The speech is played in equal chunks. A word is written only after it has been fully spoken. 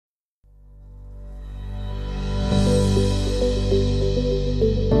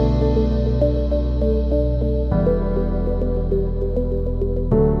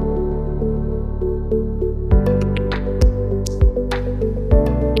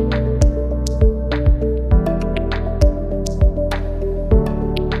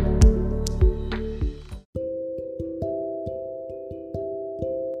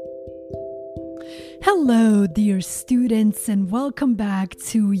hearts, and welcome back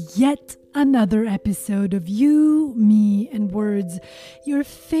to yet another episode of You, Me, and Words, your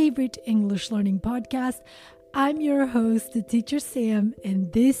favorite English learning podcast. I'm your host, Teacher Sam,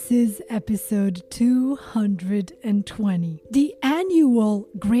 and this is episode 220. The annual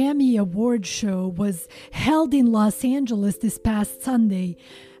Grammy Award show was held in Los Angeles this past Sunday.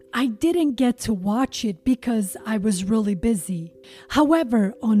 I didn't get to watch it because I was really busy.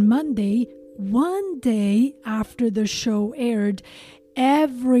 However, on Monday, one day after the show aired,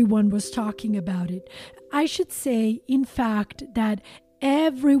 everyone was talking about it. I should say, in fact, that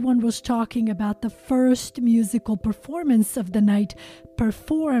everyone was talking about the first musical performance of the night,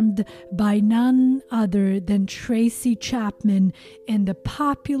 performed by none other than Tracy Chapman and the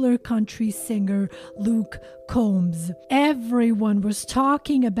popular country singer Luke Combs. Everyone was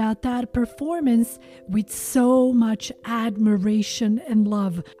talking about that performance with so much admiration and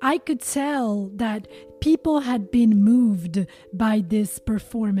love. I could tell that people had been moved by this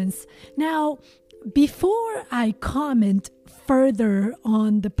performance. Now, before I comment further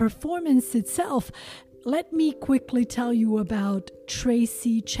on the performance itself, let me quickly tell you about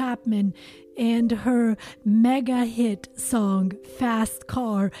Tracy Chapman and her mega hit song, Fast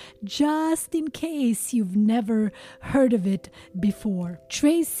Car, just in case you've never heard of it before.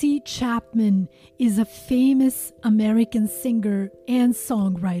 Tracy Chapman is a famous American singer and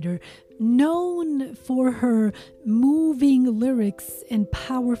songwriter, known for her moving lyrics and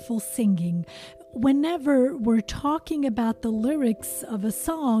powerful singing. Whenever we're talking about the lyrics of a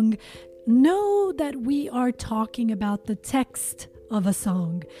song, know that we are talking about the text of a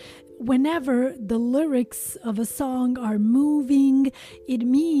song. Whenever the lyrics of a song are moving, it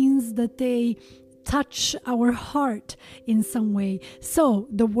means that they touch our heart in some way. So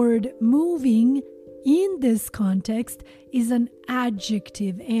the word moving in this context is an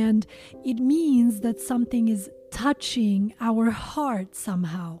adjective, and it means that something is touching our heart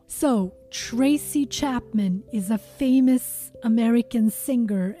somehow. So Tracy Chapman is a famous American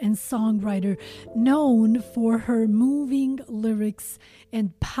singer and songwriter known for her moving lyrics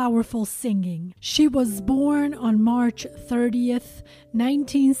and powerful singing. She was born on March 30th,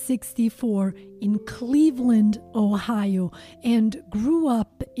 1964 in Cleveland, Ohio, and grew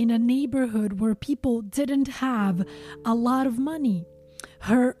up in a neighborhood where people didn't have a lot of money.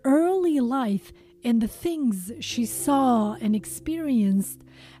 Her early life and the things she saw and experienced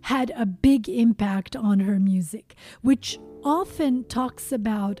had a big impact on her music, which often talks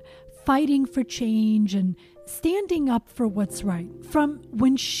about fighting for change and standing up for what's right. From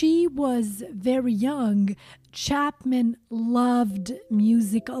when she was very young, Chapman loved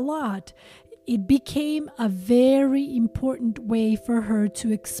music a lot. It became a very important way for her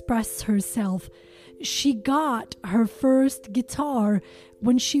to express herself. She got her first guitar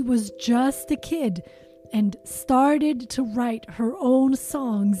when she was just a kid and started to write her own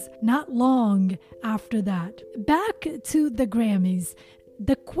songs not long after that. Back to the Grammys.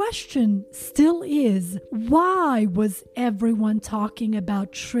 The question still is, why was everyone talking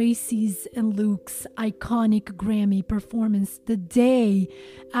about Tracy's and Luke's iconic Grammy performance the day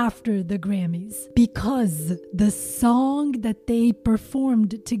after the Grammys? Because the song that they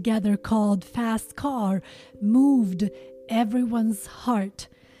performed together, called Fast Car, moved everyone's heart.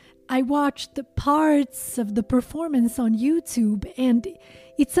 I watched parts of the performance on YouTube, and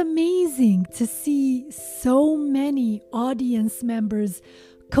it's amazing to see so many audience members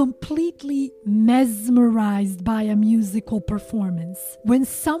completely mesmerized by a musical performance. When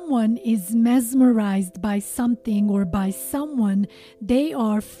someone is mesmerized by something or by someone, they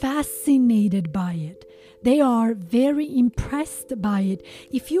are fascinated by it. They are very impressed by it.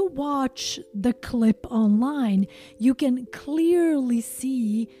 If you watch the clip online, you can clearly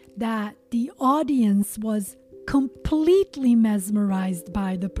see that the audience was completely mesmerized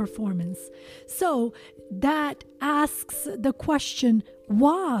by the performance. So that asks the question,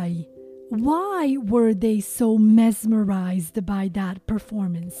 why? Why were they so mesmerized by that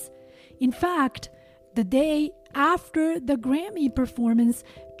performance? In fact, the day after the Grammy performance,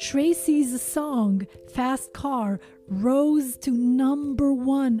 Tracy's song, Fast Car, rose to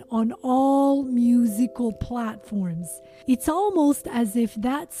 #1 on all musical platforms. It's almost as if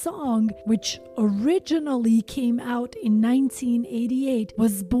that song, which originally came out in 1988,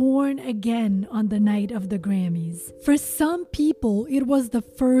 was born again on the night of the Grammys. For some people, it was the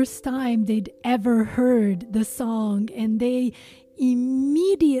first time they'd ever heard the song, and they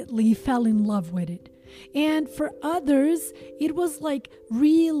immediately fell in love with it. And for others, it was like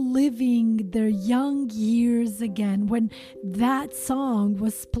reliving their young years again when that song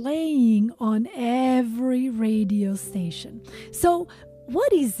was playing on every radio station. So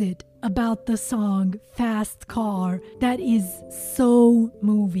what is it? about the song Fast Car that is so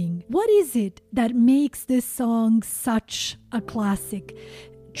moving? What is it that makes this song such a classic?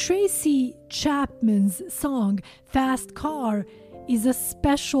 Tracy Chapman's song Fast Car is a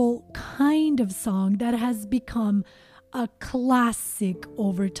special kind of song that has become a classic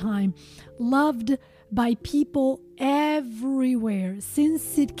over time, loved by people everywhere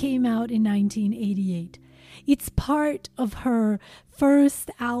since it came out in 1988. It's part of her first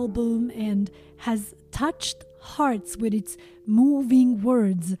album and has touched hearts with its moving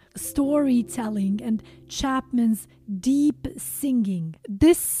words, storytelling, and Chapman's deep singing.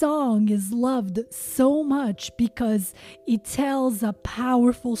 This song is loved so much because it tells a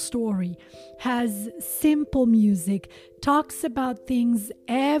powerful story, has simple music, talks about things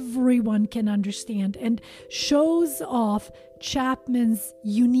everyone can understand, and shows off Chapman's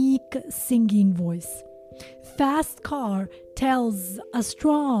unique singing voice. Fast Car tells a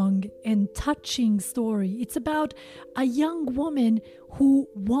strong and touching story. It's about a young woman who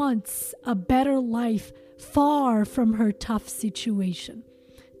wants a better life far from her tough situation.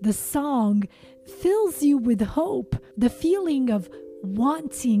 The song fills you with hope, the feeling of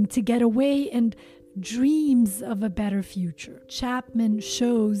wanting to get away and dreams of a better future. Chapman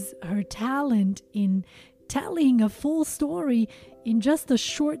shows her talent in telling a full story in just a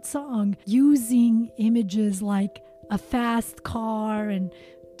short song, using images like a fast car and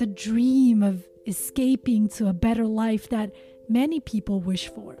the dream of escaping to a better life that many people wish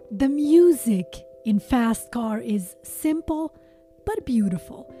for. The music in Fast Car is simple but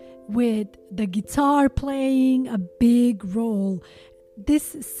beautiful, with the guitar playing a big role.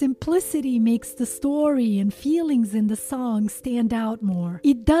 This simplicity makes the story and feelings in the song stand out more.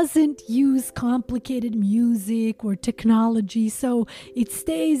 It doesn't use complicated music or technology, so it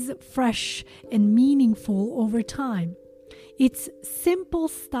stays fresh and meaningful over time. Its simple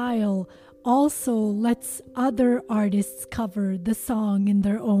style also lets other artists cover the song in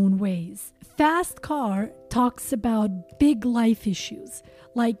their own ways. Fast Car talks about big life issues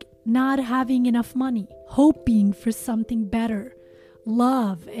like not having enough money, hoping for something better,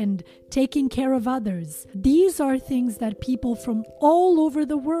 love, and taking care of others. These are things that people from all over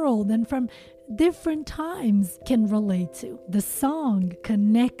the world and from different times can relate to. The song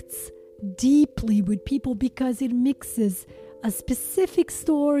connects deeply with people because it mixes a specific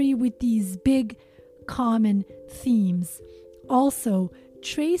story with these big common themes. Also,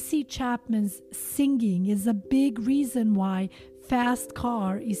 Tracy Chapman's singing is a big reason why Fast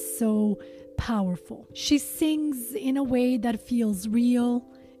Car is so powerful. She sings in a way that feels real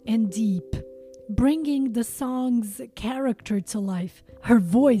and deep, bringing the song's character to life. Her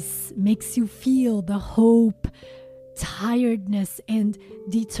voice makes you feel the hope, tiredness, and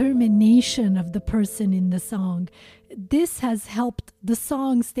determination of the person in the song. This has helped the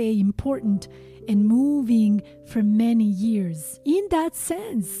song stay important and moving for many years. In that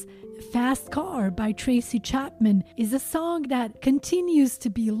sense, Fast Car by Tracy Chapman is a song that continues to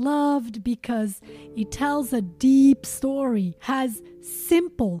be loved because it tells a deep story, has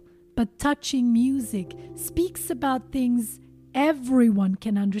simple but touching music, speaks about things everyone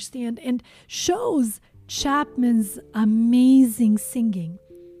can understand, and shows Chapman's amazing singing.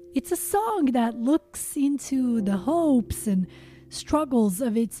 It's a song that looks into the hopes and struggles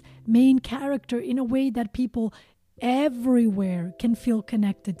of its main character in a way that people everywhere can feel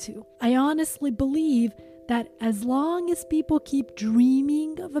connected to. I honestly believe that as long as people keep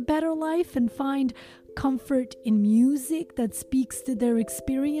dreaming of a better life and find comfort in music that speaks to their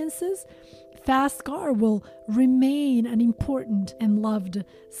experiences, Fast Car will remain an important and loved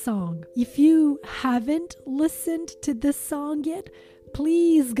song. If you haven't listened to this song yet,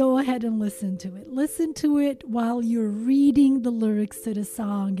 please go ahead and listen to it. Listen to it while you're reading the lyrics to the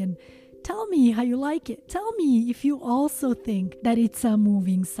song and tell me how you like it. Tell me if you also think that it's a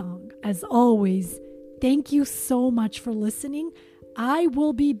moving song. As always, thank you so much for listening. I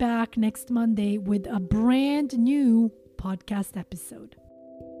will be back next Monday with a brand new podcast episode.